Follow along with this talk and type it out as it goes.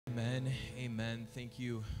Amen. Amen. Thank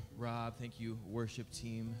you, Rob. Thank you, worship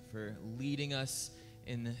team, for leading us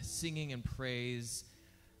in singing and praise.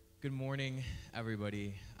 Good morning,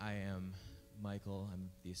 everybody. I am Michael. I'm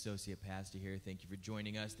the associate pastor here. Thank you for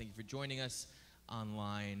joining us. Thank you for joining us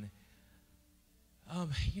online.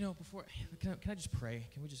 Before can I just pray?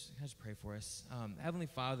 Can I just pray for us? Heavenly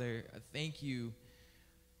Father, thank you.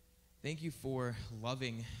 Thank you for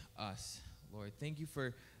loving us, Lord. Thank you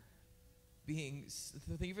for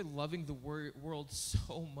loving the world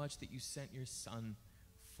so much that you sent your Son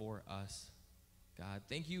for us, God.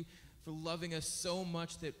 Thank you for loving us so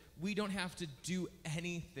much that we don't have to do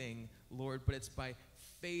anything, Lord, but it's by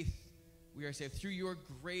faith we are saved. Through your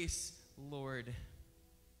grace, Lord.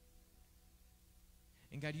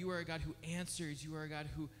 And God, you are a God who answers. You are a God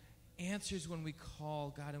who answers when we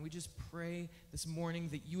call, God. And we just pray this morning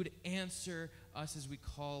that you would answer us as we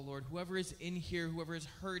call, Lord. Whoever is in here, whoever is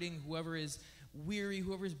hurting, whoever is weary,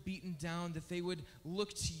 whoever is beaten down, that they would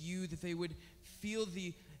look to you, that they would feel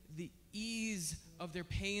the ease of their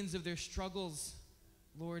pains, of their struggles,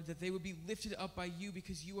 Lord, that they would be lifted up by you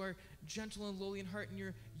because you are gentle and lowly in heart and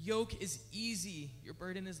your yoke is easy, your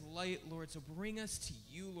burden is light, Lord. So bring us to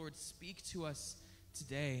you, Lord. Speak to us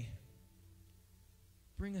today.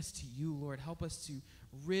 Bring us to you, Lord. Help us to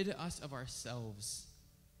rid us of ourselves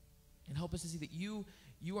and help us to see that you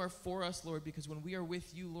are for us, Lord, because when we are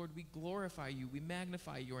with you, Lord, we glorify you, we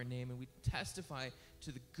magnify your name, and we testify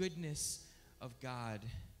to the goodness of God.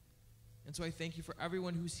 And so I thank you for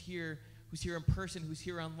everyone who's here in person, who's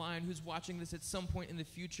here online, who's watching this at some point in the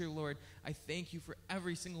future, Lord. I thank you for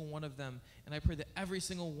every single one of them, and I pray that every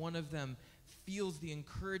single one of them feels the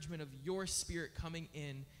encouragement of your Spirit coming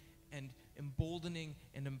in and emboldening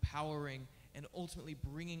and empowering and ultimately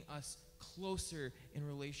bringing us closer in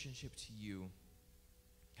relationship to you.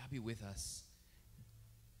 God, be with us.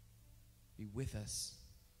 Be with us.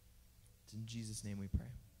 It's in Jesus' name we pray.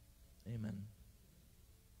 Amen.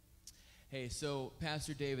 Hey, so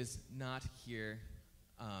Pastor Dave is not here.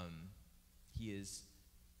 He is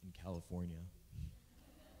in California.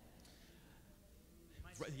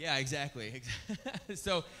 Yeah, exactly.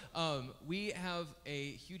 So we have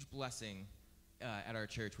a huge blessing at our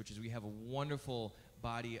church, which is we have a wonderful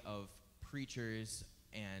body of preachers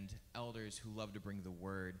and elders who love to bring the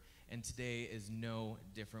word. And today is no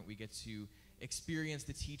different. We get to experience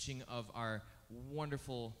the teaching of our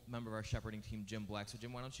wonderful member of our shepherding team, Jim Black. So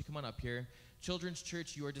Jim, why don't you come on up here? Children's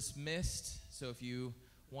Church, you are dismissed. So if you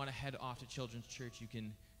want to head off to Children's Church, you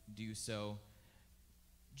can do so.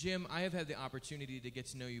 Jim, I have had the opportunity to get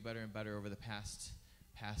to know you better and better over the past,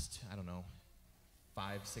 I don't know,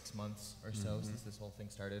 5-6 months or so since this whole thing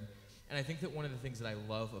started. And I think that one of the things that I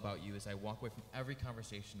love about you is I walk away from every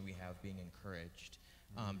conversation we have being encouraged,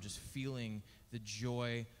 just feeling the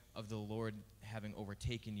joy of the Lord having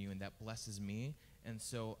overtaken you, and that blesses me. And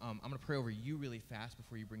so I'm going to pray over you really fast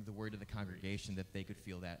before you bring the word to the congregation that they could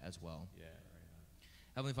feel that as well. Yeah, right on.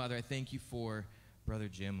 Heavenly Father, I thank you for Brother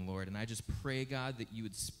Jim, Lord, and I just pray, God, that you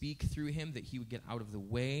would speak through him, that he would get out of the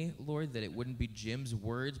way, Lord, that it wouldn't be Jim's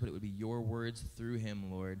words, but it would be your words through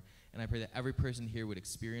him, Lord. And I pray that every person here would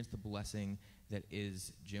experience the blessing that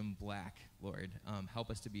is Jim Black, Lord.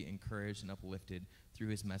 Help us to be encouraged and uplifted through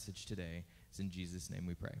his message today. It's in Jesus' name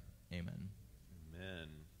we pray. Amen. Amen.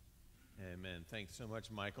 Amen. Thanks so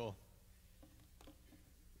much, Michael.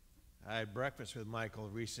 I had breakfast with Michael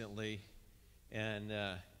recently, and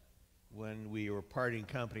when we were parting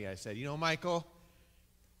company, I said, Michael,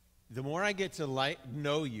 the more I get to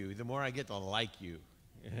know you, the more I get to like you.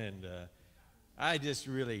 And I just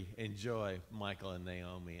really enjoy Michael and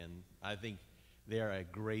Naomi, and I think they are a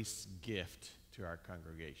grace gift to our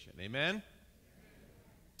congregation. Amen?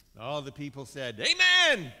 All the people said,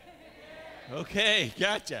 Amen! Okay,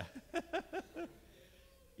 gotcha.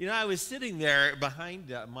 I was sitting there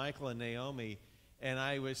behind Michael and Naomi, and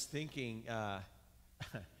I was thinking,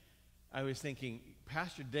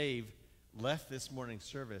 Pastor Dave left this morning's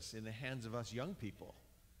service in the hands of us young people.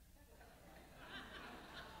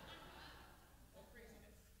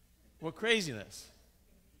 What craziness.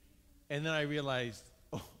 And then I realized,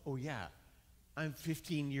 oh yeah, I'm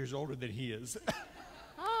 15 years older than he is.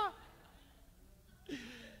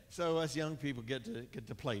 So us young people get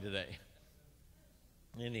to play today.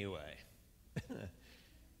 Anyway.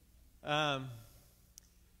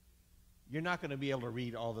 You're not going to be able to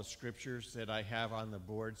read all the scriptures that I have on the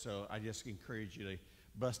board, so I just encourage you to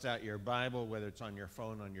bust out your Bible, whether it's on your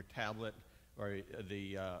phone, on your tablet, or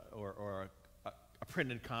a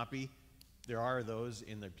printed copy. There are those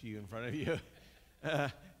in the pew in front of you.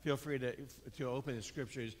 Feel free to open the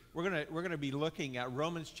scriptures. We're gonna be looking at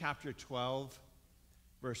Romans chapter 12,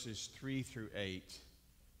 verses 3 through 8.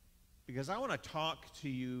 because I want to talk to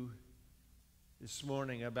you this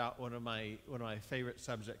morning about one of my favorite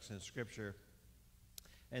subjects in Scripture,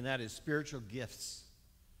 and that is spiritual gifts.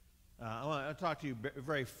 I want to talk to you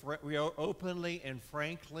very openly and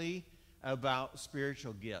frankly about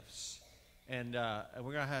spiritual gifts, and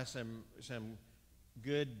we're going to have some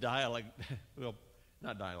good dialogue, well,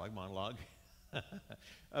 not dialogue, monologue,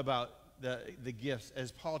 about the gifts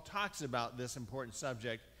as Paul talks about this important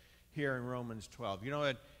subject here in Romans 12. You know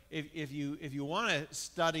what? If you want to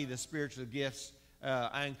study the spiritual gifts,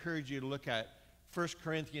 I encourage you to look at 1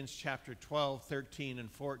 Corinthians chapter 12, 13,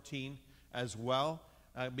 and 14 as well,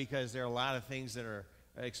 because there are a lot of things that are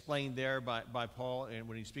explained there by Paul and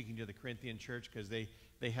when he's speaking to the Corinthian church, because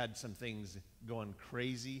they had some things going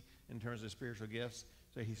crazy in terms of spiritual gifts,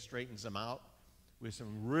 so he straightens them out with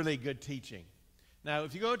some really good teaching. Now,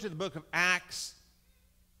 if you go to the book of Acts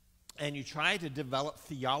and you try to develop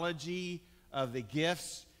theology of the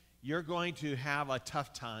gifts, you're going to have a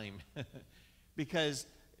tough time because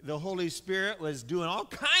the Holy Spirit was doing all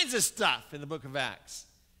kinds of stuff in the book of Acts.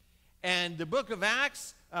 And the book of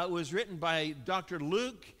Acts was written by Dr.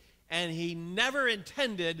 Luke, and he never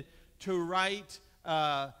intended to write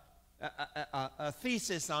a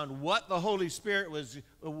thesis on what the Holy Spirit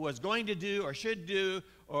was going to do or should do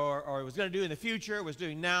or was going to do in the future, was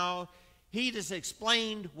doing now. He just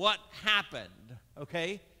explained what happened,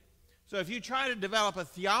 okay? So if you try to develop a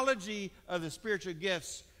theology of the spiritual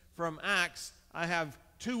gifts from Acts, I have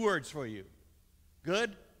two words for you.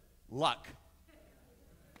 Good luck.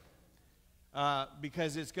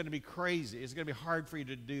 Because it's going to be crazy. It's going to be hard for you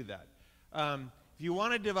to do that. If you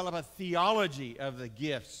want to develop a theology of the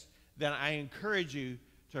gifts, then I encourage you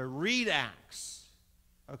to read Acts.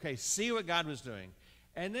 Okay, see what God was doing.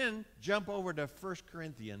 And then jump over to 1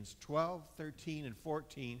 Corinthians 12, 13, and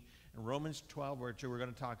 14, and Romans 12, which we're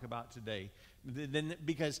going to talk about today.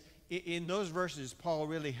 Because in those verses, Paul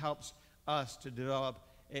really helps us to develop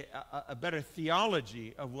a better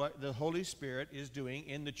theology of what the Holy Spirit is doing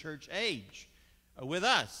in the church age, with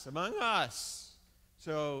us, among us.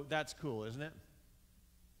 So that's cool, isn't it?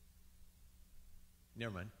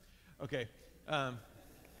 Never mind. Okay.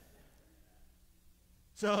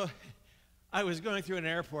 So I was going through an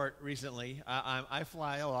airport recently. I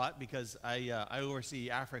fly a lot because I oversee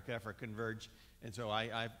Africa for Converge, and so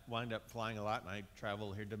I wind up flying a lot, and I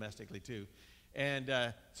travel here domestically too.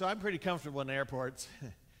 And so I'm pretty comfortable in airports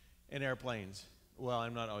and airplanes. Well,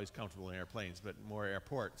 I'm not always comfortable in airplanes, but more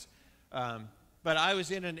airports. But I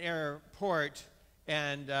was in an airport,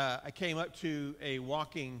 and I came up to a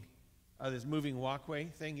this moving walkway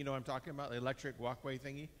thing. You know what I'm talking about, the electric walkway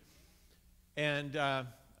thingy. And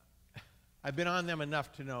I've been on them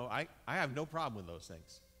enough to know I have no problem with those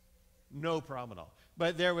things. No problem at all.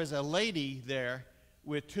 But there was a lady there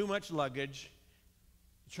with too much luggage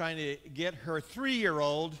trying to get her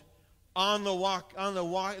 3-year-old on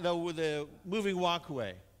the moving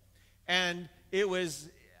walkway. And it was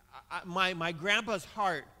my grandpa's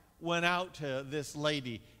heart went out to this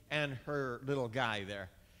lady and her little guy there.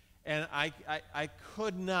 And I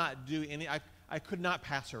could not do any, I could not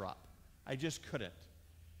pass her up. I just couldn't.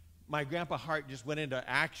 My grandpa's heart just went into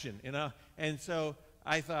action, you know. And so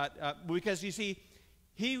I thought, because you see,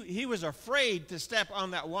 he was afraid to step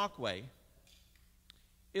on that walkway.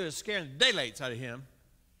 It was scaring the daylights out of him.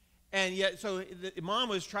 And yet, so the mom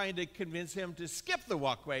was trying to convince him to skip the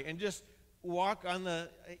walkway and just walk on the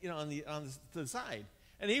side.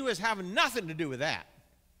 And he was having nothing to do with that.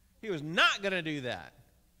 He was not going to do that.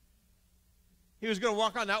 He was going to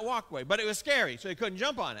walk on that walkway, but it was scary, so he couldn't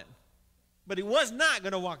jump on it. But he was not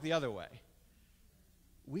going to walk the other way.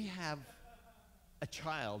 We have a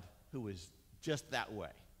child who was just that way.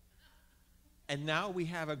 And now we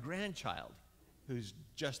have a grandchild who's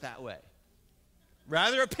just that way.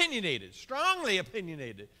 Rather opinionated, strongly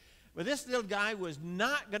opinionated. But this little guy was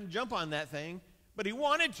not going to jump on that thing, but he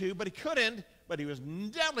wanted to, but he couldn't, but he was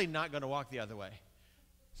definitely not going to walk the other way.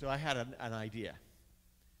 So I had an idea.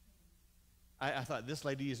 I thought, this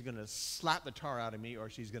lady is going to slap the tar out of me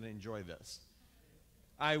or she's going to enjoy this.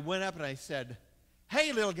 I went up and I said,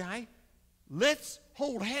 hey, little guy, let's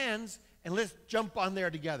hold hands and let's jump on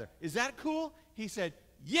there together. Is that cool? He said,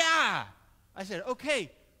 yeah. I said,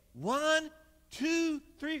 okay, 1, 2,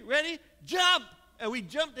 3, ready? Jump! And we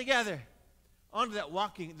jumped together onto that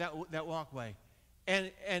walkway.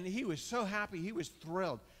 And he was so happy. He was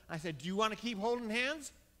thrilled. I said, do you want to keep holding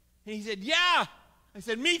hands? And he said, yeah. I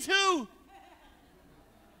said, me too.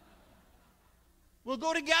 We'll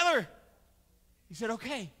go together. He said,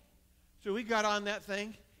 okay. So we got on that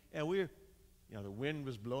thing, and the wind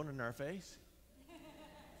was blowing in our face.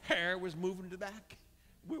 Hair was moving to the back.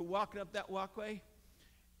 We were walking up that walkway,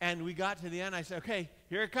 And we got to the end. I said, okay,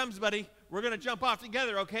 here it comes, buddy. We're going to jump off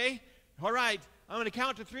together, okay? All right. I'm going to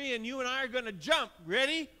count to 3, and you and I are going to jump.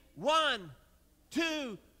 Ready? 1,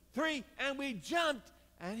 2, 3. And we jumped,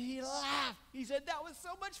 and he laughed. He said, that was so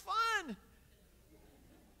much fun.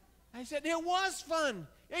 I said, it was fun,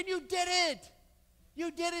 and you did it. You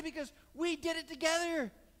did it because we did it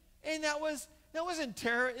together. And that wasn't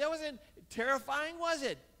terrifying, was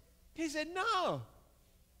it? He said, no.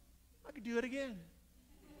 I could do it again.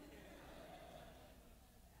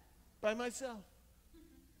 By myself.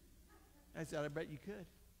 I said, I bet you could.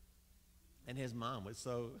 And his mom was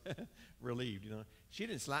so relieved, you know. She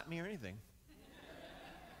didn't slap me or anything.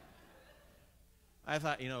 I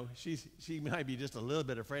thought, you know, she might be just a little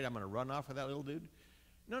bit afraid I'm going to run off with that little dude.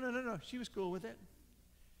 No. She was cool with it.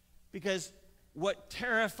 Because what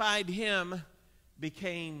terrified him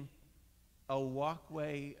became a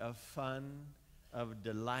walkway of fun, of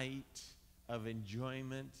delight, of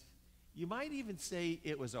enjoyment. You might even say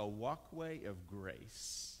it was a walkway of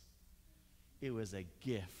grace. It was a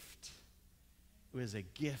gift. It was a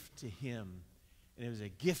gift to him, and it was a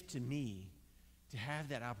gift to me to have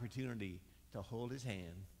that opportunity to hold his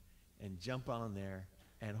hand and jump on there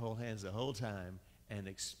and hold hands the whole time and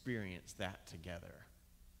experience that together.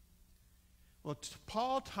 Well,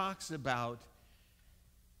 Paul talks about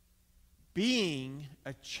being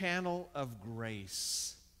a channel of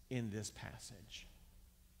grace in this passage.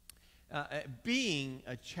 Being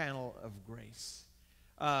a channel of grace.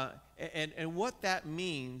 And what that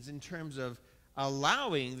means in terms of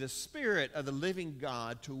allowing the Spirit of the living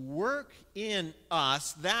God to work in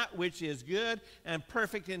us that which is good and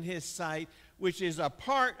perfect in His sight, which is a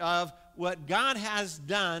part of what God has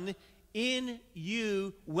done in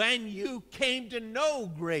you when you came to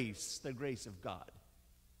know grace, the grace of God.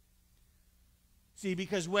 See,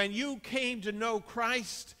 because when you came to know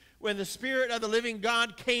Christ, when the Spirit of the living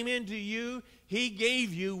God came into you, He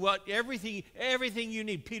gave you everything you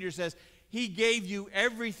need. Peter says, He gave you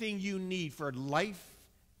everything you need for life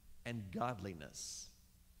and godliness.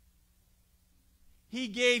 He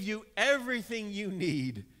gave you everything you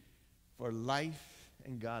need for life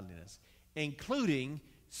and godliness, including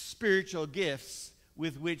spiritual gifts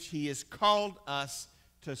with which He has called us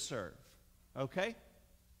to serve. Okay?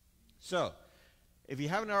 So, if you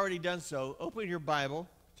haven't already done so, open your Bible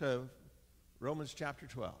to Romans chapter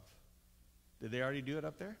 12. Did they already do it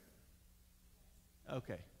up there?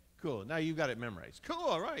 Okay, cool. Now you've got it memorized. Cool,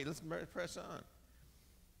 all right, let's press on.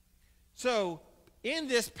 So, in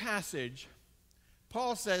this passage,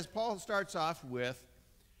 Paul starts off with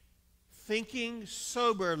thinking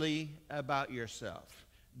soberly about yourself.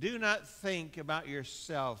 Do not think about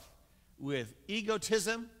yourself with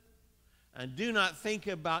egotism, and do not think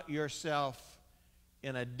about yourself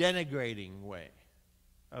in a denigrating way.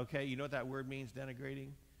 Okay, you know what that word means, denigrating?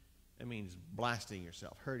 It means blasting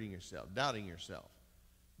yourself, hurting yourself, doubting yourself,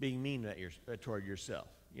 being mean toward yourself,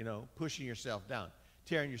 you know, pushing yourself down,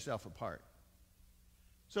 tearing yourself apart.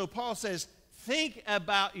 So Paul says, think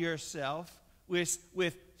about yourself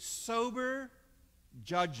with sober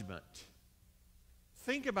judgment.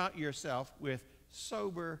 Think about yourself with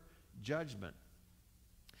sober judgment.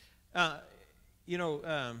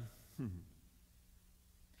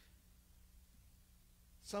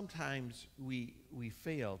 Sometimes we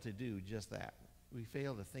fail to do just that. We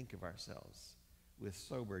fail to think of ourselves with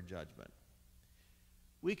sober judgment.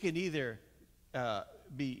 We can either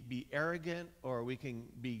be arrogant or we can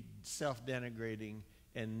be self-denigrating,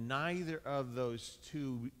 and neither of those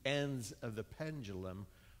two ends of the pendulum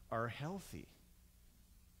are healthy.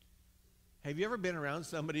 Have you ever been around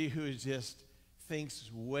somebody who just thinks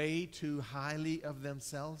way too highly of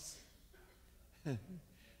themselves?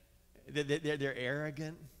 They're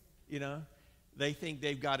arrogant, you know. They think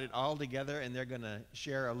they've got it all together and they're going to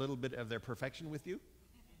share a little bit of their perfection with you.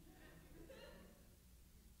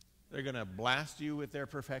 They're going to blast you with their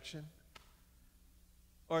perfection.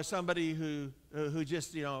 Or somebody who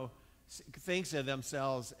just, you know, thinks of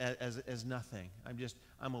themselves as nothing.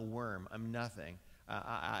 I'm a worm. I'm nothing.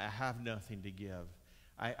 I have nothing to give.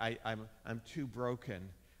 I'm too broken.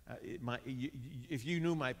 If you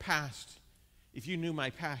knew my past,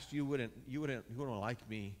 you wouldn't like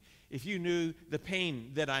me. If you knew the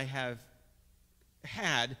pain that I have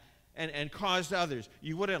had and caused others,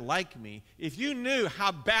 you wouldn't like me. If you knew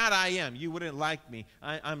how bad I am, you wouldn't like me.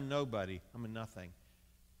 I'm nobody. I'm a nothing.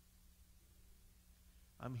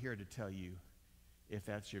 I'm here to tell you, if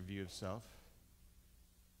that's your view of self,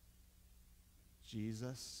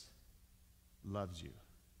 Jesus loves you.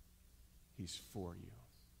 He's for you.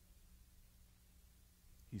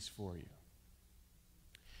 He's for you.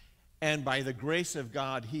 And by the grace of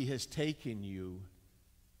God, He has taken you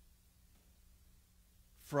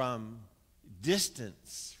from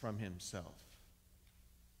distance from himself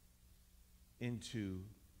into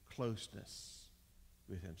closeness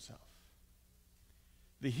with himself.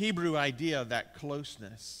 The Hebrew idea of that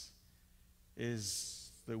closeness is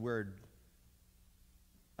the word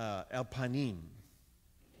elpanim,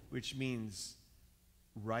 which means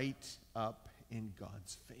right up in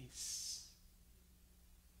God's face.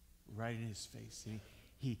 Right in his face.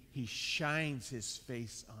 He shines his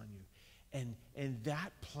face on you. And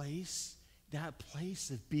that place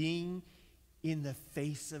of being in the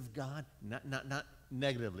face of God, not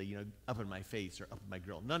negatively, up in my face or up in my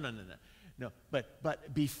grill. No,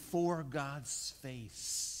 but before God's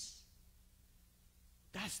face.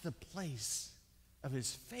 That's the place of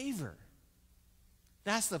his favor.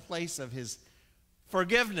 That's the place of his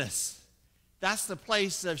forgiveness. That's the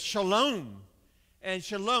place of shalom. And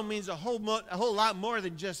shalom means a whole lot more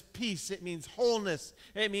than just peace. It means wholeness.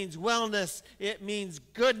 It means wellness. It means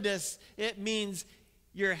goodness. It means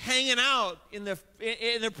you're hanging out in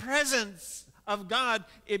the presence of God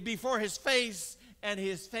before his face. And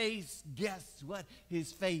his face, guess what?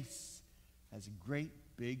 His face has a great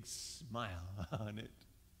big smile on it.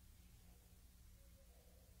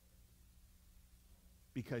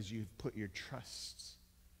 Because you've put your trust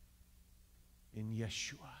in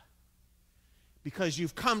Yeshua. Because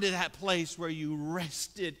you've come to that place where you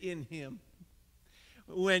rested in him.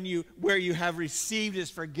 Where you have received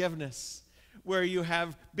his forgiveness. Where you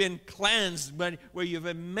have been cleansed, where you've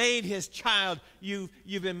been made his child, you've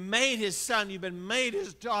been made his son, you've been made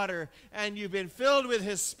his daughter, and you've been filled with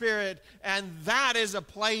his Spirit, and that is a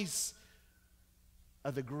place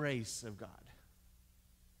of the grace of God.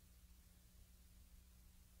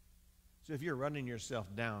 So if you're running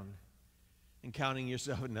yourself down and counting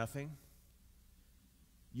yourself nothing,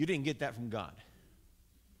 you didn't get that from God.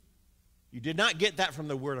 You did not get that from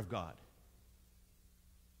the Word of God.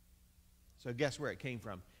 So guess where it came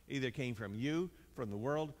from? Either it came from you, from the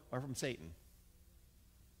world, or from Satan.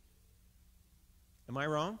 Am I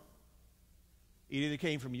wrong? It either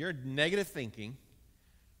came from your negative thinking,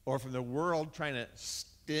 or from the world trying to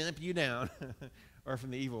stamp you down, or from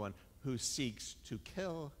the evil one who seeks to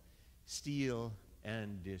kill, steal,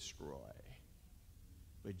 and destroy.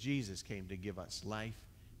 But Jesus came to give us life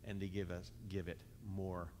and to give it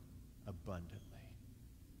more abundantly.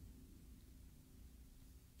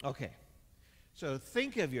 Okay. So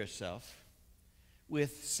think of yourself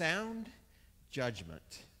with sound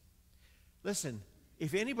judgment. Listen,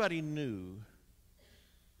 if anybody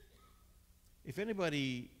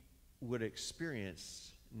would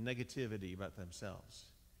experience negativity about themselves,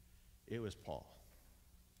 it was Paul,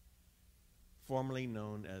 formerly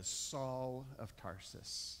known as Saul of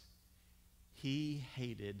Tarsus. He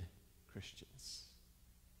hated Christians.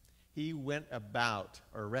 He went about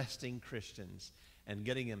arresting Christians and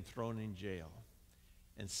getting them thrown in jail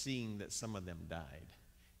and seeing that some of them died.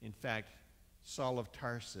 In fact, Saul of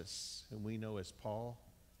Tarsus, whom we know as Paul,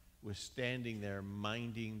 was standing there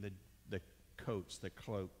minding the coats, the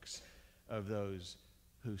cloaks of those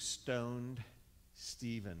who stoned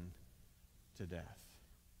Stephen to death.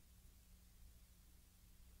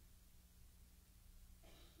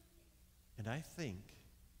 And I think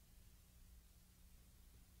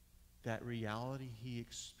that reality he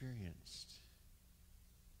experienced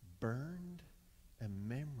burned a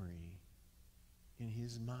memory in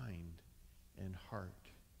his mind and heart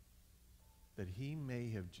that he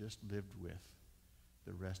may have just lived with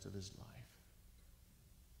the rest of his life.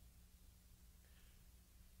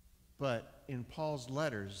 But in Paul's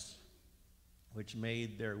letters, which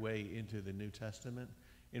made their way into the New Testament,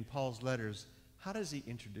 in Paul's letters, how does he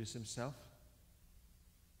introduce himself?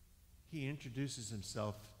 He introduces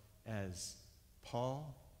himself as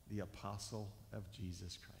Paul, the apostle of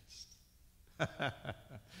Jesus Christ.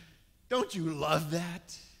 Don't you love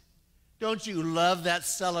that? Don't you love that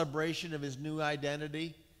celebration of his new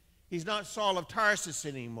identity? He's not Saul of Tarsus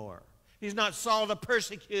anymore. He's not Saul the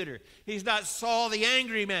persecutor. He's not Saul the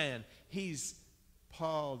angry man. He's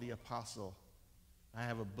Paul the apostle. I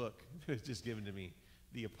have a book that was just given to me,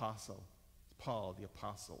 The Apostle. Paul the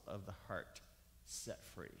apostle of the heart set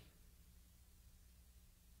free.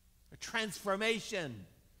 A transformation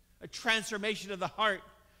of the heart,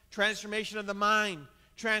 transformation of the mind,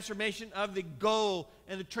 transformation of the goal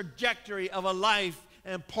and the trajectory of a life.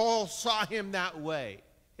 And Paul saw him that way,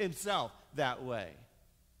 himself that way.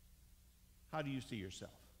 How do you see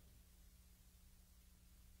yourself?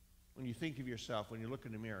 When you think of yourself, when you look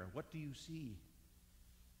in the mirror, what do you see?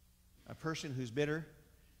 A person who's bitter,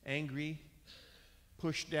 angry,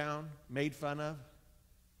 pushed down, made fun of?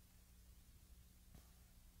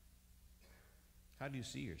 How do you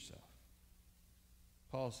see yourself?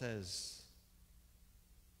 Paul says,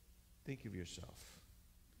 think of yourself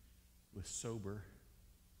with sober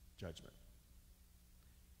judgment.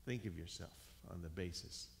 Think of yourself on the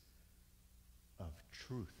basis of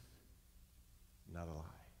truth, not a lie.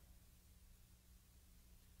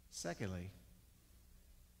 Secondly,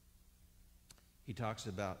 he talks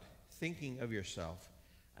about thinking of yourself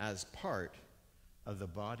as part of the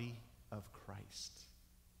body of Christ.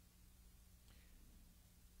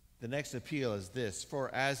 The next appeal is this: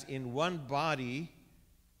 for as in one body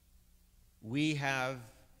we have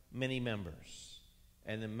many members,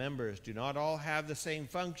 and the members do not all have the same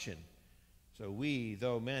function. So we,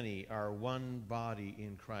 though many, are one body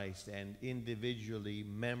in Christ, and individually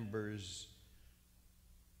members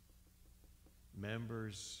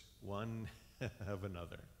one of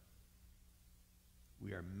another.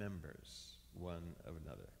 We are members one of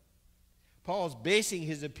another. Paul's basing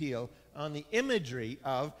his appeal on the imagery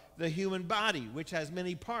of the human body, which has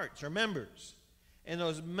many parts or members. And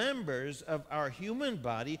those members of our human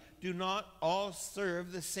body do not all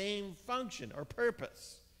serve the same function or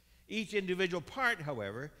purpose. Each individual part,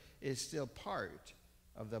 however, is still part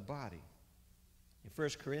of the body. In 1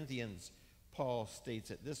 Corinthians, Paul states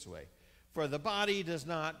it this way: for the body does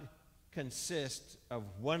not consist of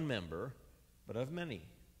one member, but of many.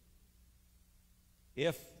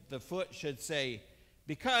 If the foot should say,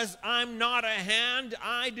 because I'm not a hand,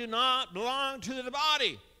 I do not belong to the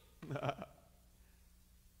body,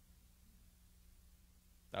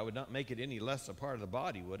 that would not make it any less a part of the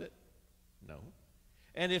body, would it? No.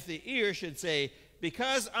 And if the ear should say,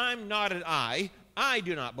 because I'm not an eye, I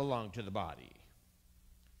do not belong to the body,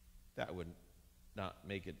 that would not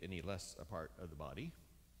make it any less a part of the body.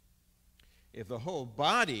 If the whole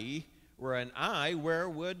body were an eye, where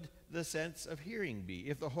would the sense of hearing be?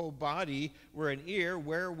 If the whole body were an ear,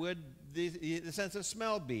 where would the sense of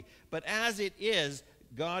smell be? But as it is,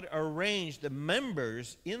 God arranged the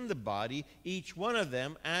members in the body, each one of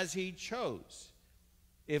them as he chose.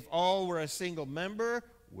 If all were a single member,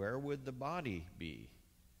 where would the body be?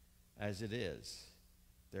 As it is,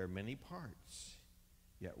 there are many parts,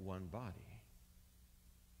 yet one body.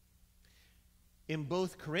 In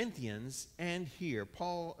both Corinthians and here,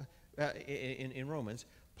 Paul, in Romans,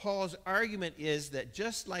 Paul's argument is that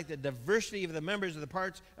just like the diversity of the members of the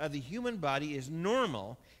parts of the human body is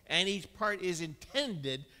normal, and each part is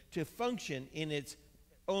intended to function in its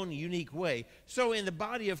own unique way, so in the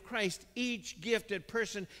body of Christ, each gifted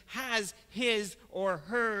person has his or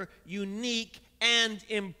her unique and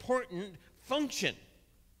important function.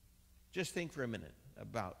 Just think for a minute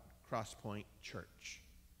about Crosspoint Church.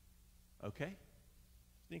 Okay?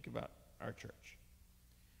 Think about our church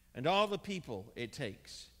and all the people it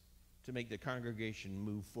takes to make the congregation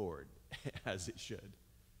move forward as it should.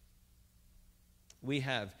 We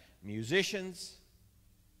have musicians,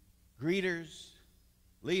 greeters,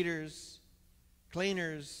 leaders,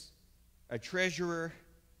 cleaners, a treasurer,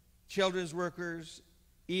 children's workers,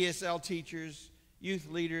 ESL teachers, youth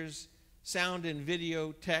leaders, sound and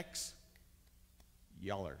video techs.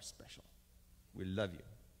 Y'all are special. We love you.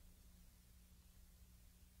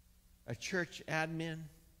 A church admin,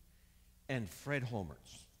 and Fred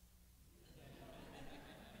Holmers.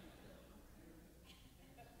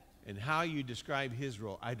 And how you describe his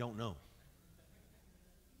role, I don't know.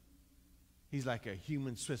 He's like a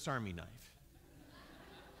human Swiss Army knife.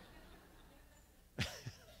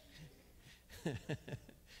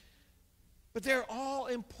 But they're all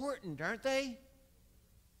important, aren't they?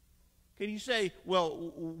 Can you say, well,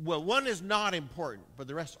 one is not important, but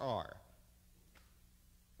the rest are?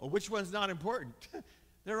 Well, which one's not important?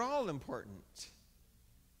 They're all important.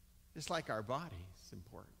 Just like our body's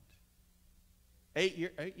important.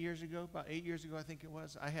 8 years ago, about 8 years ago, I think it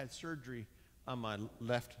was, I had surgery on my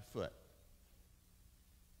left foot.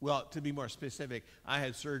 Well, to be more specific, I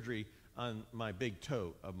had surgery on my big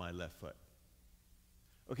toe of my left foot.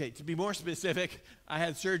 Okay, to be more specific, I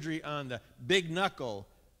had surgery on the big knuckle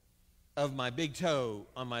of my big toe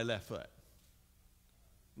on my left foot.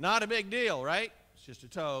 Not a big deal, right? It's just a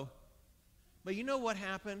toe. But you know what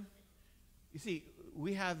happened? You see,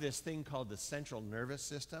 we have this thing called the central nervous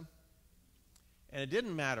system. And it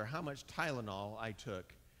didn't matter how much Tylenol I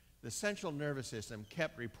took. The central nervous system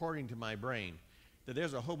kept reporting to my brain that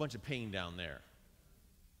there's a whole bunch of pain down there.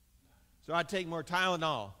 So I'd take more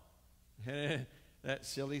Tylenol. That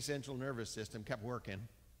silly central nervous system kept working.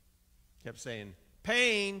 Kept saying,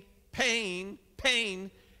 pain, pain,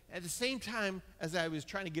 pain. At the same time as I was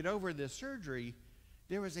trying to get over this surgery,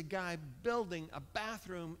 there was a guy building a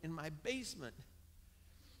bathroom in my basement.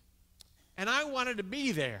 And I wanted to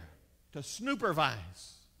be there to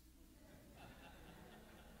supervise.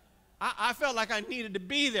 I felt like I needed to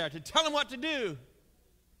be there to tell him what to do.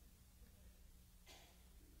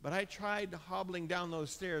 But I tried hobbling down those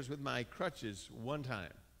stairs with my crutches one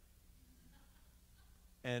time.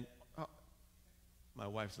 And my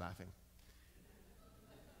wife's laughing.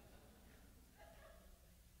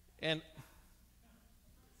 And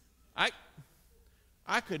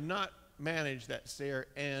I could not manage that stair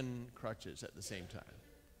and crutches at the same time.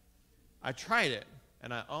 I tried it,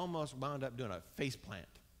 and I almost wound up doing a face plant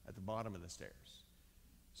at the bottom of the stairs.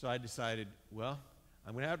 So I decided, well,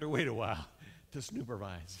 I'm going to have to wait a while to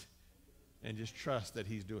supervise and just trust that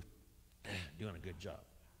he's doing a good job.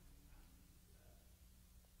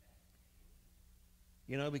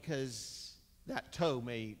 You know, because that toe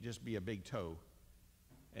may just be a big toe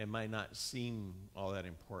and might not seem all that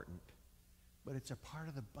important, but it's a part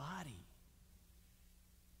of the body.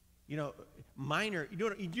 You know, you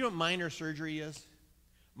know what minor surgery is?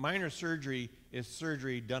 Minor surgery is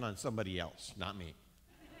surgery done on somebody else, not me.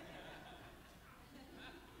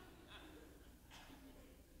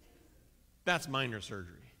 That's minor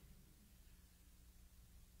surgery.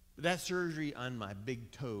 But that surgery on my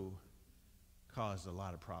big toe caused a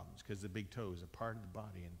lot of problems because the big toe is a part of the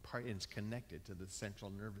body and it's connected to the central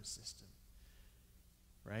nervous system.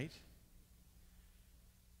 Right?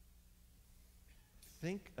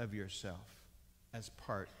 Think of yourself as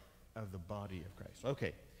part of the body of Christ.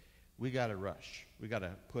 Okay, we got to rush. We got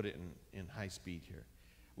to put it in high speed here.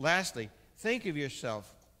 Lastly, think of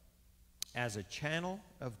yourself as a channel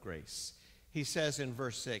of grace. He says in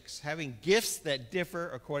verse 6, having gifts that differ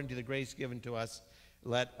according to the grace given to us,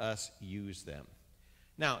 let us use them.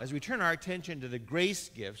 Now, as we turn our attention to the grace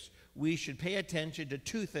gifts, we should pay attention to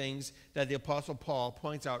two things that the Apostle Paul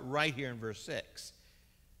points out right here in verse 6.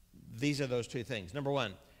 These are those two things. Number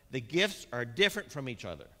one, the gifts are different from each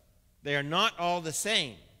other. They are not all the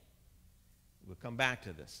same. We'll come back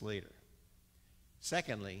to this later.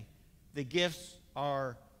 Secondly, the gifts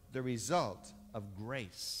are the result of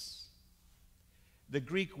grace. The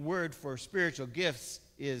Greek word for spiritual gifts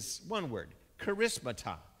is one word,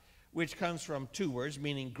 charismata, which comes from two words,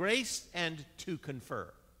 meaning grace and to confer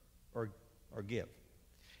or give.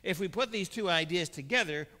 If we put these two ideas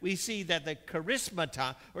together, we see that the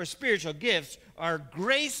charismata, or spiritual gifts, are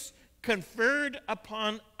grace conferred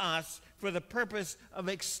upon us for the purpose of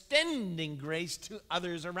extending grace to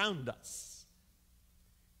others around us.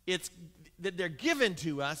 It's that they're given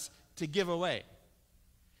to us to give away.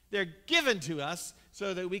 They're given to us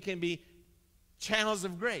so that we can be channels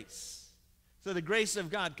of grace. So the grace of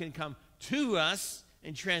God can come to us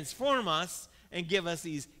and transform us and give us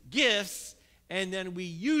these gifts, and then we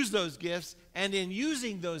use those gifts, and in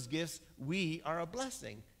using those gifts, we are a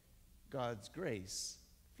blessing. God's grace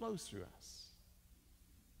flows through us.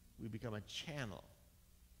 We become a channel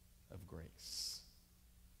of grace.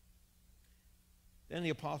 Then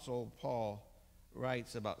the Apostle Paul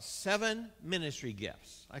writes about 7 ministry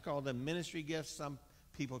gifts. I call them ministry gifts. Some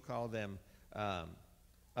people call them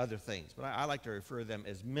other things, but I like to refer to them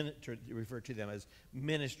as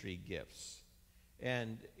ministry gifts.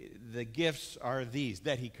 And the gifts are these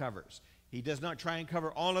that he covers. He does not try and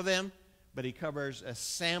cover all of them, but he covers a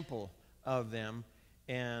sample of them,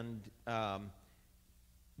 and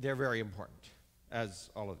they're very important,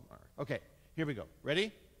 as all of them are. Okay, here we go.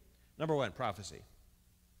 Ready? Number 1, prophecy.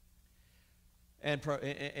 And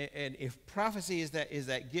if prophecy is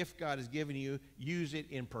that gift God has given you, use it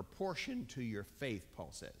in proportion to your faith, Paul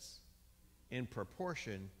says. In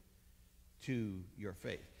proportion to your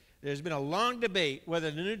faith. There's been a long debate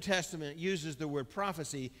whether the New Testament uses the word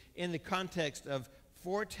prophecy in the context of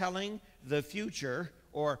foretelling the future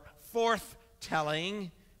or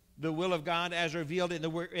forthtelling the will of God as revealed in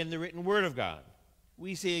the written Word of God.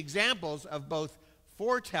 We see examples of both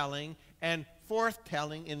foretelling and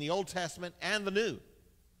forthtelling in the Old Testament and the New.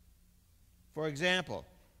 For example,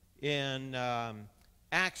 in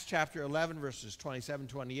Acts chapter 11, verses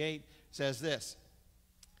 27-28, says this.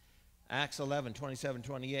 Acts 11,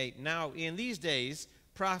 27-28. Now, in these days,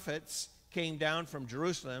 prophets came down from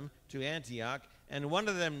Jerusalem to Antioch, and one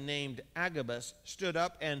of them, named Agabus, stood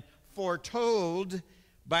up and foretold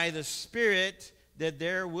by the Spirit that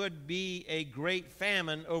there would be a great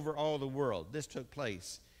famine over all the world. This took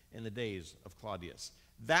place in the days of Claudius.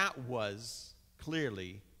 That was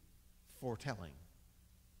clearly foretelling.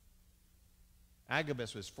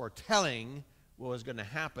 Agabus was foretelling what was going to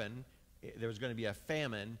happen. There was going to be a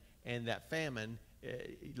famine, and that famine,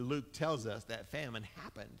 Luke tells us that famine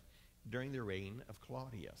happened during the reign of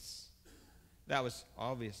Claudius. That was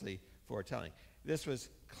obviously foretelling. This was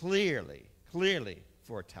clearly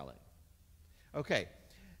foretelling. Okay,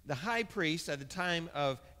 the high priest at the time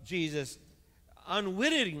of Jesus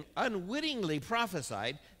unwittingly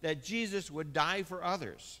prophesied that Jesus would die for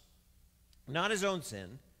others. Not his own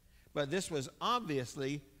sin, but this was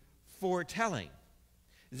obviously foretelling.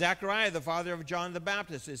 Zechariah, the father of John the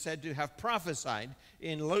Baptist, is said to have prophesied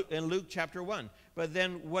in Luke chapter 1. But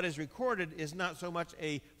then what is recorded is not so much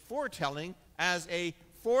a foretelling as a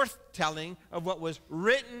forthtelling of what was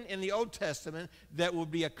written in the Old Testament that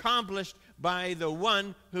would be accomplished by the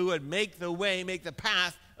one who would make the way, make the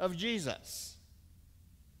path of Jesus.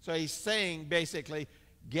 So he's saying basically,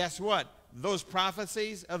 guess what? Those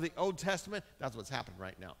prophecies of the Old Testament, that's what's happened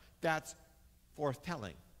right now. That's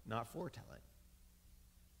forthtelling, not foretelling.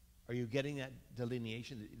 Are you getting that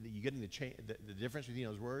delineation? Are you getting the difference between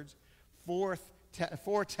those words?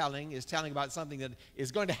 Foretelling is telling about something that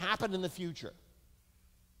is going to happen in the future.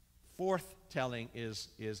 Forthtelling is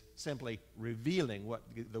simply revealing what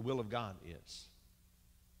the will of God is.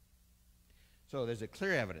 So there's a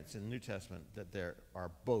clear evidence in the New Testament that there are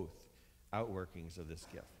both outworkings of this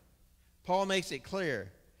gift. Paul makes it clear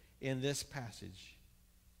in this passage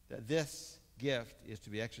that this gift is to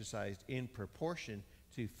be exercised in proportion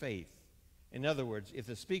to faith. In other words, if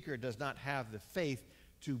the speaker does not have the faith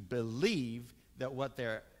to believe that what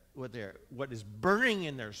is burning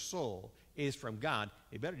in their soul is from God,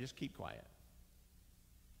 they better just keep quiet.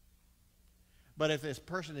 But if this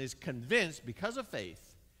person is convinced because of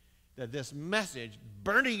faith that this message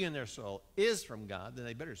burning in their soul is from God, then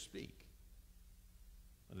they better speak.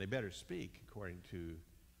 And they better speak according to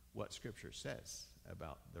what Scripture says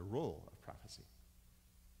about the role of prophecy.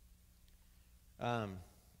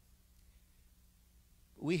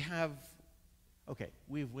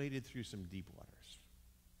 We've waded through some deep waters,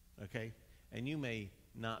 okay? And you may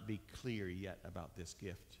not be clear yet about this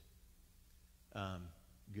gift.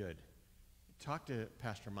 Good. Talk to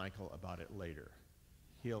Pastor Michael about it later.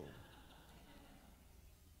 He'll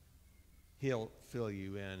fill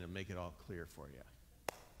you in and make it all clear for you,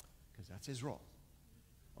 because that's his role,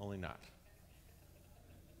 only not.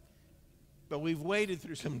 But we've waded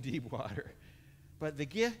through some deep water. But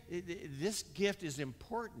this gift is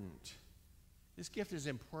important. This gift is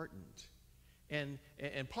important. And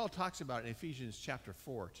Paul talks about it in Ephesians chapter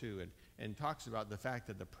 4, too, and talks about the fact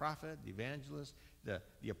that the prophet, the evangelist,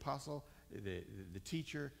 the apostle, the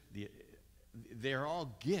teacher, they're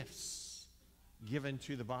all gifts given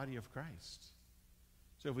to the body of Christ.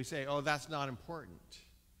 So if we say, oh, that's not important.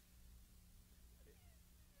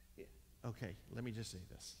 Okay, let me just say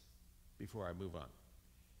this before I move on.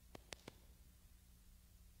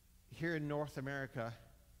 Here in North America,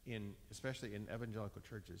 especially in evangelical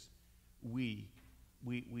churches, we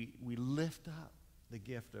lift up the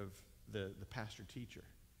gift of the pastor-teacher,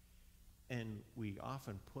 and we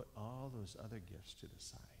often put all those other gifts to the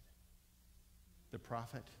side. The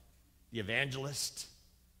prophet, the evangelist,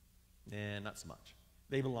 not so much.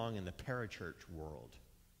 They belong in the parachurch world.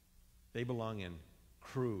 They belong in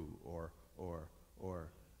Crew or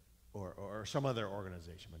some other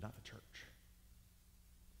organization, but not the church.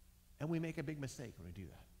 And we make a big mistake when we do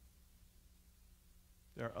that.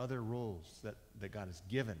 There are other roles that God has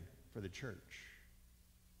given for the church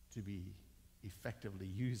to be effectively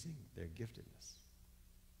using their giftedness.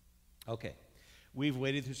 Okay, we've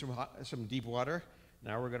waded through some deep water.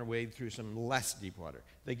 Now we're going to wade through some less deep water.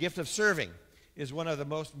 The gift of serving is one of the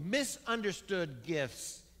most misunderstood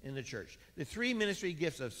gifts in the church. The three ministry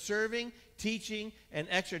gifts of serving, teaching, and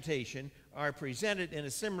exhortation are presented in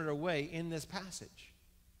a similar way in this passage.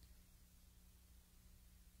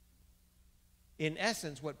 In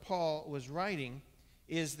essence, what Paul was writing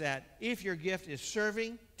is that if your gift is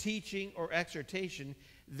serving, teaching, or exhortation,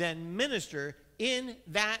 then minister in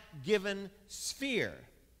that given sphere.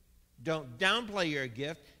 Don't downplay your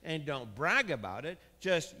gift and don't brag about it.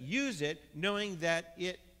 Just use it knowing that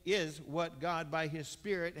it is what God by His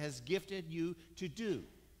Spirit has gifted you to do.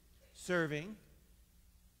 Serving,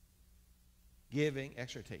 giving,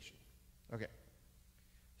 exhortation. Okay.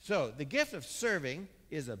 So the gift of serving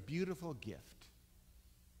is a beautiful gift.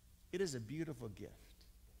 It is a beautiful gift.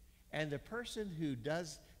 And the person who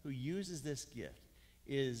uses this gift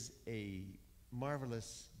is a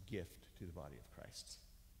marvelous gift to the body of Christ.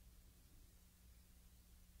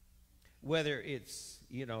 Whether it's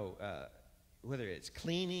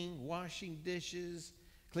cleaning, washing dishes,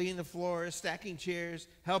 cleaning the floors, stacking chairs,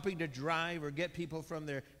 helping to drive or get people from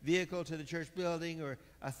their vehicle to the church building, or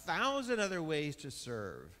 1,000 other ways to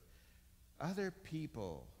serve. Other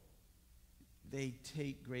people, they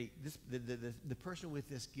take the person with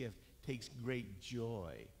this gift takes great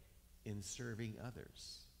joy in serving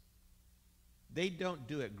others. They don't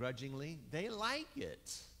do it grudgingly. They like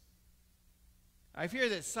it. I fear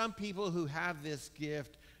that some people who have this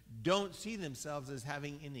gift don't see themselves as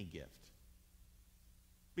having any gift.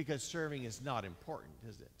 Because serving is not important,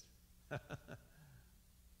 is it?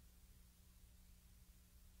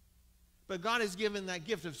 But God has given that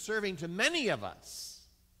gift of serving to many of us.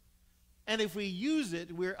 And if we use it,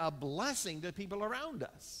 we're a blessing to people around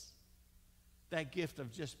us. That gift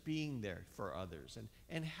of just being there for others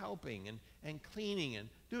and helping and cleaning and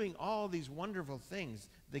doing all these wonderful things.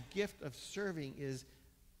 The gift of serving is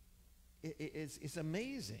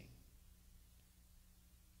amazing.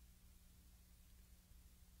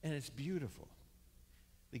 And it's beautiful.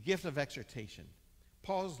 The gift of exhortation.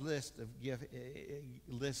 Paul's lists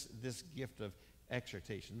this gift of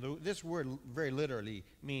exhortation. This word very literally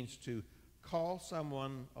means to call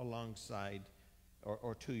someone alongside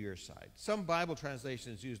or to your side. Some Bible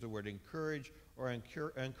translations use the word encourage or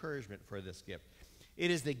encouragement for this gift. It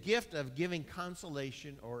is the gift of giving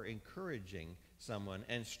consolation or encouraging someone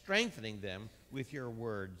and strengthening them with your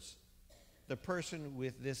words. The person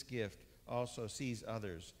with this gift also sees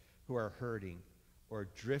others who are hurting or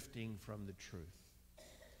drifting from the truth.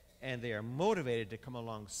 And they are motivated to come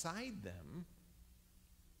alongside them,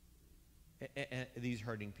 these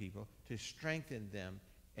hurting people, to strengthen them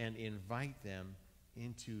and invite them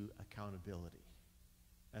into accountability.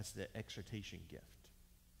 That's the exhortation gift.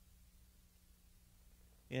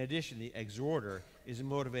 In addition, the exhorter is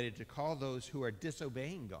motivated to call those who are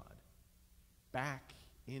disobeying God back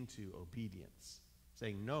into obedience,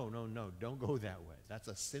 saying, no, don't go that way. That's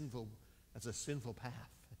a sinful path.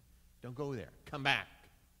 Don't go there. Come back.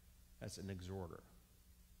 That's an exhorter.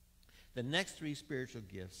 The next three spiritual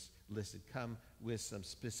gifts listed come with some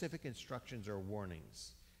specific instructions or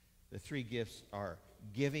warnings. The three gifts are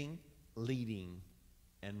giving, leading,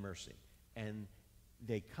 and mercy. And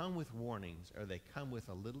they come with warnings, or they come with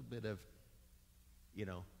a little bit of,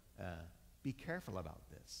 be careful about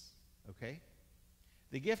this, okay?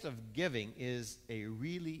 The gift of giving is a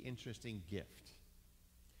really interesting gift.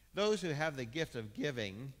 Those who have the gift of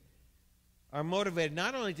giving are motivated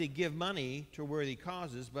not only to give money to worthy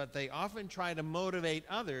causes, but they often try to motivate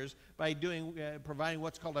others by providing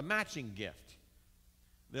what's called a matching gift.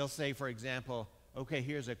 They'll say, for example, okay,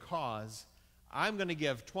 here's a cause. I'm going to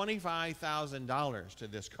give $25,000 to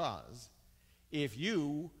this cause if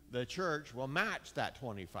you, the church, will match that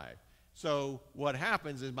 25. So what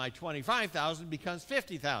happens is my 25,000 becomes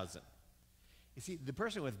 50,000. You see, the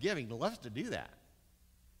person with giving loves to do that.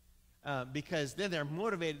 Because then they're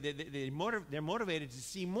motivated. They're motivated to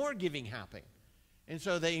see more giving happen, and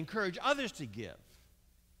so they encourage others to give.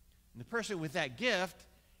 And the person with that gift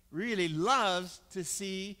really loves to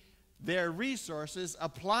see their resources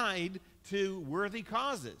applied to worthy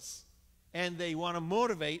causes, and they want to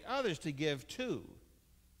motivate others to give too.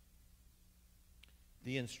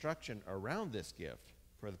 The instruction around this gift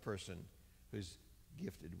for the person who's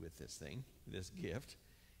gifted with this gift,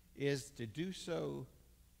 is to do so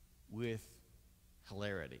with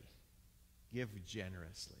hilarity. Give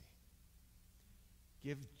generously.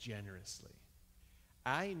 Give generously.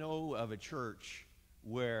 I know of a church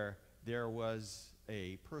where there was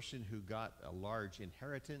a person who got a large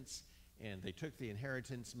inheritance, and they took the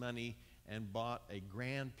inheritance money and bought a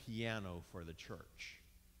grand piano for the church.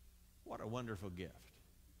 What a wonderful gift.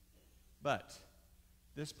 But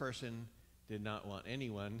this person did not want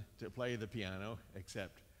anyone to play the piano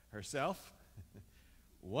except herself,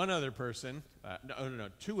 one other person,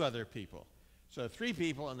 two other people. So 3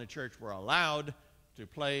 people in the church were allowed to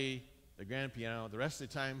play the grand piano. The rest of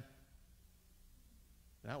the time,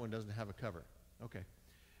 that one doesn't have a cover. Okay.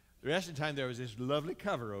 The rest of the time, there was this lovely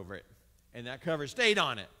cover over it, and that cover stayed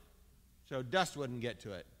on it, so dust wouldn't get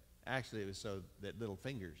to it. Actually, it was so that little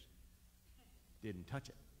fingers didn't touch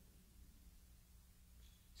it.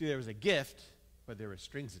 See, there was a gift, but there were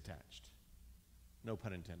strings attached. No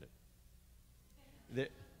pun intended. The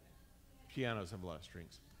pianos have a lot of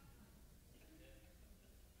strings.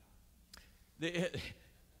 The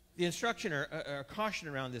instruction or caution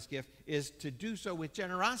around this gift is to do so with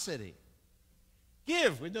generosity.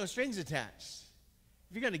 Give with no strings attached.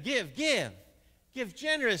 If you're going to give, give. Give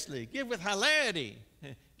generously. Give with hilarity.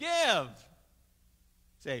 Give.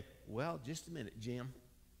 Say, well, just a minute, Jim.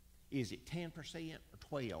 Is it 10% or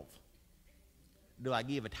 12? Do I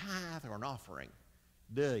give a tithe or an offering?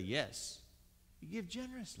 Yes. You give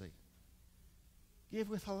generously. Give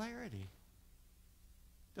with hilarity.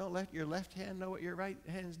 Don't let your left hand know what your right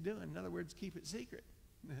hand's doing. In other words, keep it secret.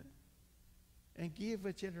 And give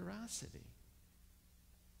with generosity.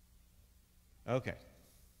 Okay.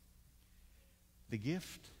 The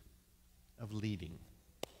gift of leading.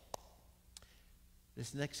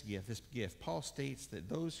 This gift, Paul states that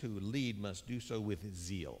those who lead must do so with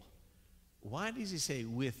zeal. Why does he say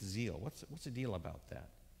with zeal? What's the deal about that?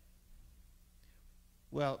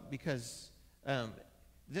 Well, because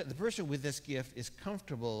the person with this gift is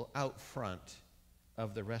comfortable out front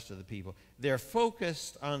of the rest of the people. They're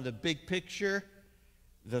focused on the big picture,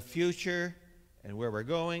 the future, and where we're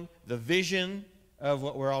going, the vision of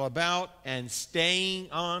what we're all about, and staying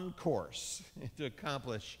on course to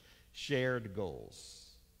accomplish shared goals.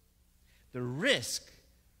 The risk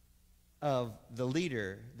of the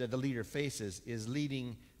leader that the leader faces is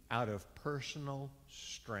leading out of personal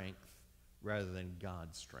strength rather than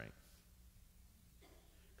God's strength.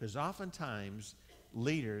 Because oftentimes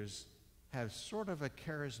leaders have sort of a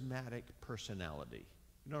charismatic personality.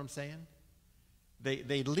 You know what I'm saying?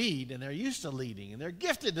 They lead, and they're used to leading, and they're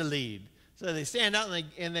gifted to lead. So they stand out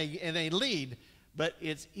and they lead, but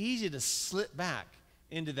it's easy to slip back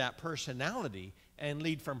into that personality and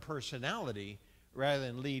lead from personality rather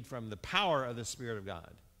than lead from the power of the Spirit of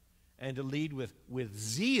God, and to lead with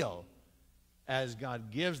zeal as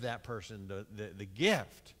God gives that person the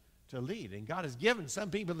gift to lead. And God has given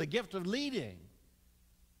some people the gift of leading.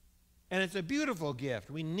 And it's a beautiful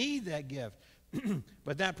gift. We need that gift.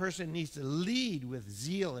 But that person needs to lead with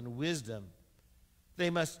zeal and wisdom. They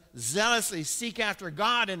must zealously seek after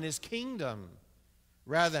God and His kingdom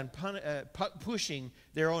rather than pushing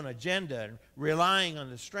their own agenda and relying on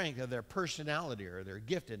the strength of their personality or their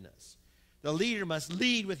giftedness. The leader must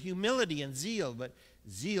lead with humility and zeal, but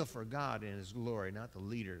zeal for God and His glory, not the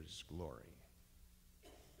leader's glory.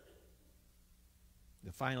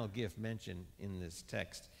 The final gift mentioned in this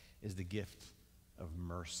text is the gift of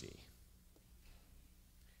mercy.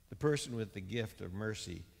 The person with the gift of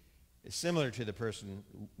mercy is similar to the person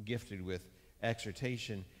gifted with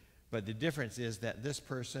exhortation, but the difference is that this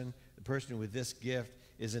person, the person with this gift,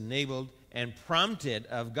 is enabled and prompted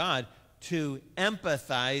of God to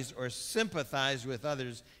empathize or sympathize with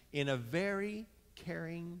others in a very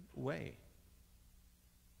caring way.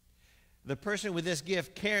 The person with this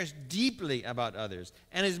gift cares deeply about others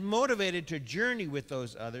and is motivated to journey with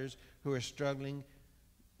those others who are struggling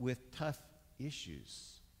with tough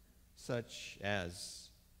issues, such as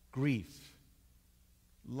grief,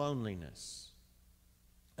 loneliness,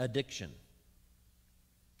 addiction,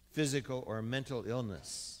 physical or mental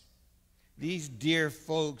illness. These dear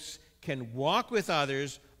folks can walk with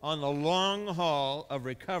others on the long haul of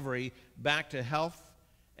recovery back to health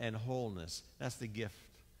and wholeness. That's the gift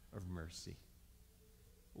of mercy.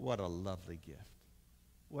 What a lovely gift.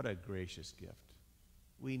 What a gracious gift.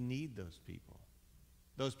 We need those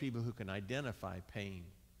people who can identify pain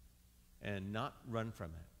and not run from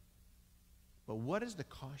it. But what is the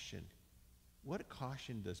caution? What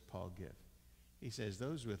caution does Paul give? He says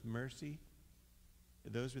those with mercy,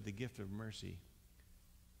 those with the gift of mercy,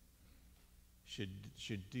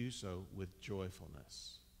 should do so with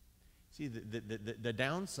joyfulness. See, the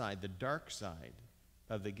downside, the dark side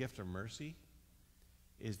of the gift of mercy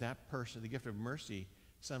is that person, the gift of mercy,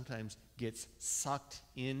 sometimes gets sucked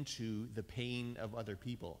into the pain of other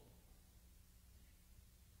people.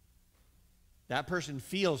 That person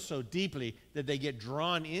feels so deeply that they get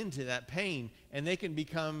drawn into that pain, and they can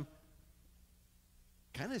become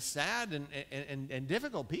kind of sad and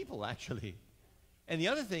difficult people, actually. And the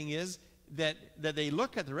other thing is that they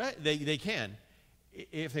look at the rest, they can,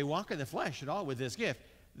 if they walk in the flesh at all with this gift,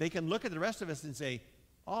 they can look at the rest of us and say,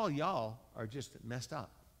 all y'all are just messed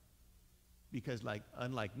up. Because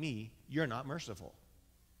unlike me, you're not merciful.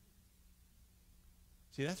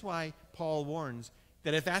 See, that's why Paul warns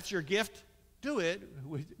that if that's your gift, do it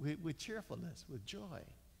with cheerfulness, with joy.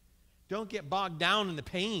 Don't get bogged down in the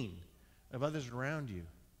pain of others around you.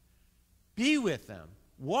 Be with them.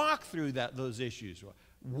 Walk through those issues.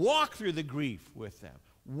 Walk through the grief with them.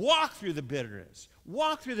 Walk through the bitterness.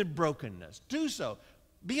 Walk through the brokenness. Do so.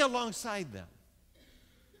 Be alongside them.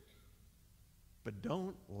 But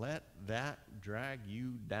don't let that drag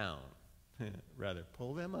you down. Rather,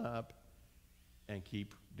 pull them up and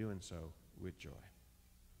keep doing so with joy.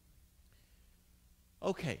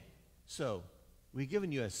 Okay, so we've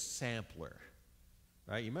given you a sampler,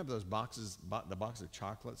 right? You remember those boxes, the box of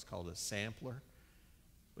chocolates called a sampler?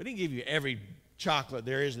 We didn't give you every chocolate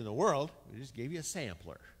there is in the world. We just gave you a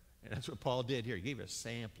sampler. And that's what Paul did here. He gave you a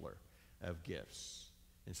sampler of gifts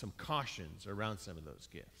and some cautions around some of those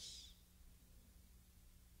gifts.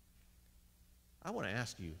 I want to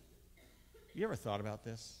ask you, you ever thought about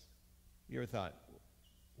this? You ever thought,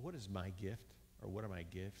 what is my gift, or what are my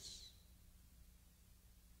gifts?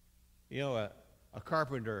 You know, a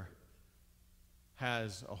carpenter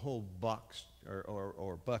has a whole box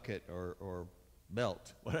or bucket or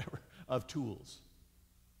belt, whatever, of tools.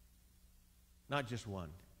 Not just one.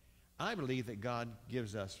 I believe that God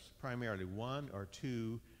gives us primarily one or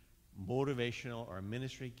two motivational or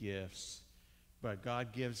ministry gifts, but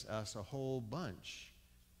God gives us a whole bunch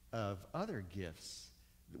of other gifts,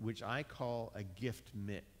 which I call a gift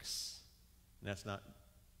mix. And it's not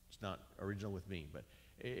original with me, but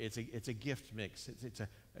it's a gift mix.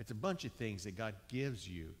 It's a bunch of things that God gives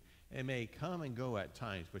you. It may come and go at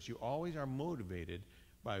times, but you always are motivated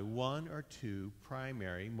by one or two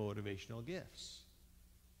primary motivational gifts.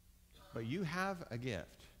 But you have a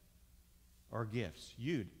gift or gifts.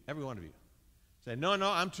 Every one of you. Say, no,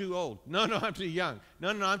 I'm too old. No, I'm too young. No,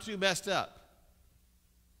 I'm too messed up.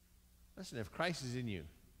 Listen, if Christ is in you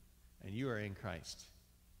and you are in Christ,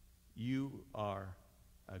 you are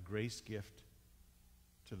a grace gift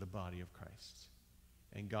to the body of Christ.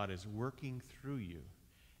 And God is working through you.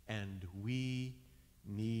 And we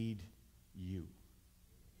need you.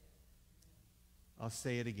 I'll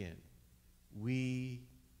say it again. We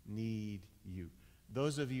need you.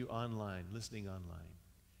 Those of you online, listening online,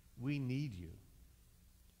 we need you.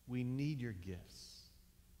 We need your gifts.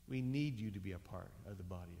 We need you to be a part of the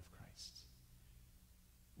body of Christ.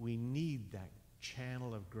 We need that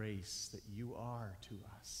channel of grace that you are to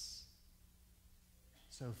us.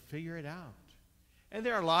 So figure it out. And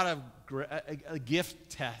there are a lot of gift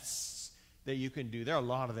tests that you can do. There are a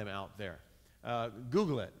lot of them out there.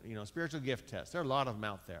 Google it, spiritual gift tests. There are a lot of them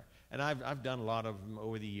out there. And I've done a lot of them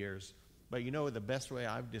over the years. But the best way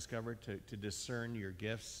I've discovered to discern your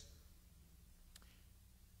gifts,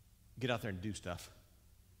 get out there and do stuff.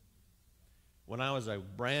 When I was a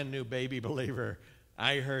brand new baby believer,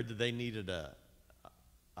 I heard that they needed a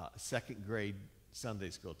second grade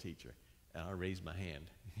Sunday school teacher. And I raised my hand.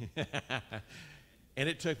 And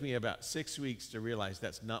it took me about 6 weeks to realize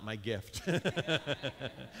that's not my gift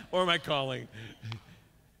or my calling.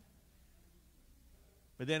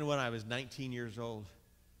 But then when I was 19 years old,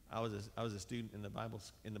 I was a student in the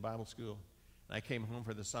Bible school. And I came home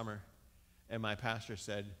for the summer, and my pastor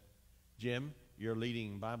said, "Jim, you're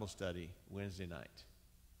leading Bible study Wednesday night."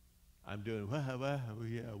 I'm doing,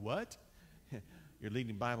 what? You're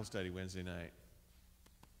leading Bible study Wednesday night.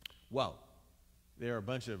 Well, there are a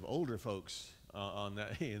bunch of older folks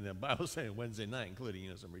in the Bible study Wednesday night,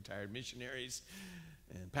 including some retired missionaries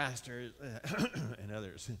and pastors and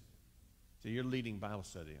others. So you're leading Bible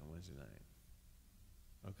study on Wednesday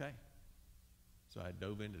night. Okay. So I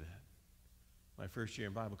dove into that. My first year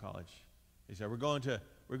in Bible college, he said, we're going to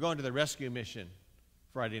the rescue mission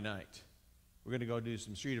Friday night. We're going to go do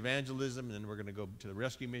some street evangelism, and then we're going to go to the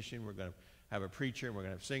rescue mission. We're going to have a preacher, and we're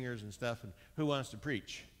going to have singers and stuff. And who wants to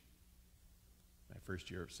preach? My first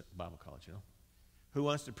year of Bible college, Who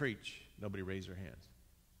wants to preach? Nobody raised their hands.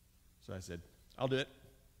 So I said, I'll do it.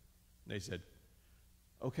 And they said,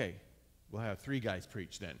 okay, we'll have 3 guys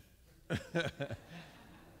preach then.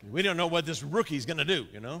 We don't know what this rookie's going to do,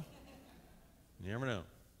 You never know.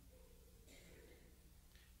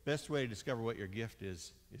 Best way to discover what your gift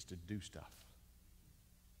is to do stuff.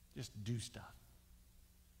 Just do stuff.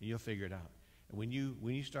 And you'll figure it out. And when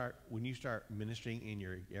you start ministering in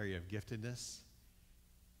your area of giftedness,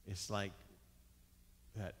 it's like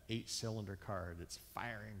that 8-cylinder car that's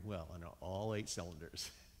firing well on all 8 cylinders.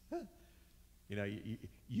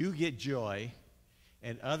 You get joy,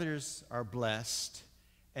 and others are blessed,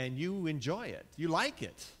 and you enjoy it. You like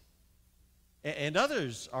it. And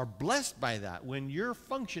others are blessed by that when you're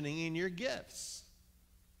functioning in your gifts.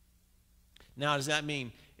 Now, does that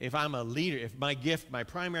mean if I'm a leader, if my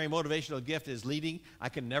primary motivational gift is leading, I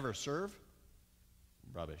can never serve?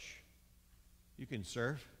 Rubbish. You can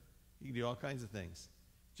serve. You can do all kinds of things.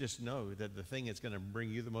 Just know that the thing that's going to bring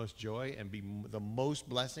you the most joy and be the most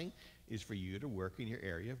blessing is for you to work in your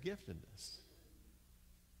area of giftedness.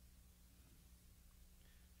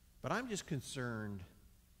 But I'm just concerned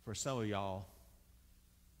for some of y'all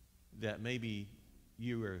that maybe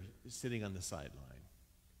you are sitting on the sideline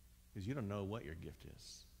because you don't know what your gift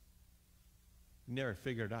is. You never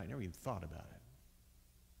figured it out. You never even thought about it.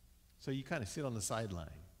 So you kind of sit on the sideline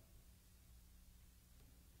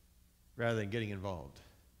rather than getting involved.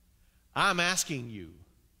 I'm asking you.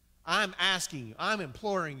 I'm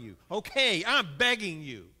imploring you. Okay, I'm begging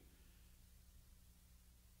you.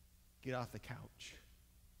 Get off the couch.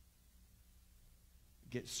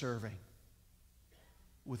 Get serving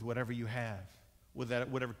with whatever you have, with that,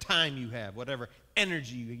 whatever time you have, whatever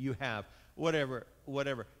energy you have, whatever.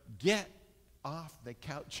 Get off the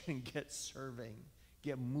couch and get serving.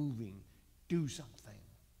 Get moving. Do something.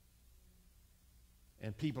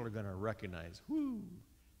 And people are going to recognize,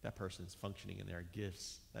 that person's functioning in their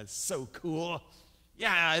gifts. That's so cool.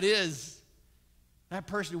 Yeah, it is. That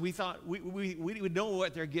person, we thought we would know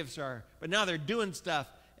what their gifts are, but now they're doing stuff,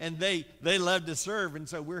 and they love to serve, and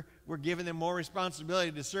so we're giving them more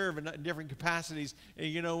responsibility to serve in different capacities. And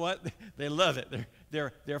you know what? They love it.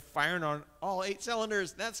 They're firing on all 8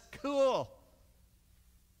 cylinders. That's cool.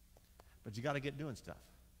 But you got to get doing stuff.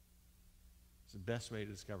 It's the best way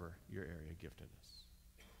to discover your area of giftedness.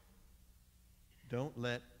 Don't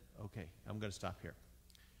let, okay, I'm going to stop here.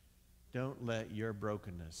 Don't let your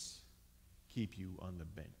brokenness keep you on the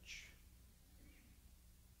bench.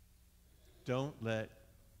 Don't let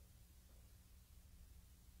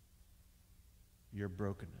your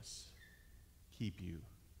brokenness keep you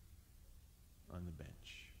on the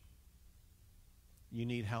bench. You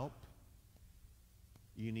need help.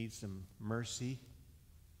 You need some mercy.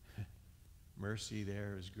 Mercy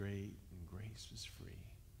there is great, and grace is free.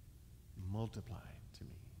 Multiplied to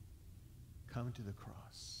me. Come to the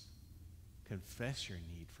cross. Confess your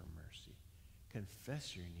need for mercy.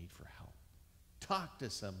 Confess your need for help. Talk to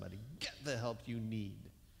somebody. Get the help you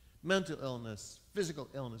need. Mental illness, physical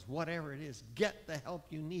illness, whatever it is, get the help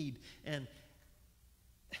you need, and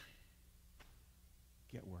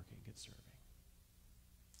get working, get serving.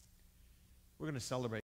 We're going to celebrate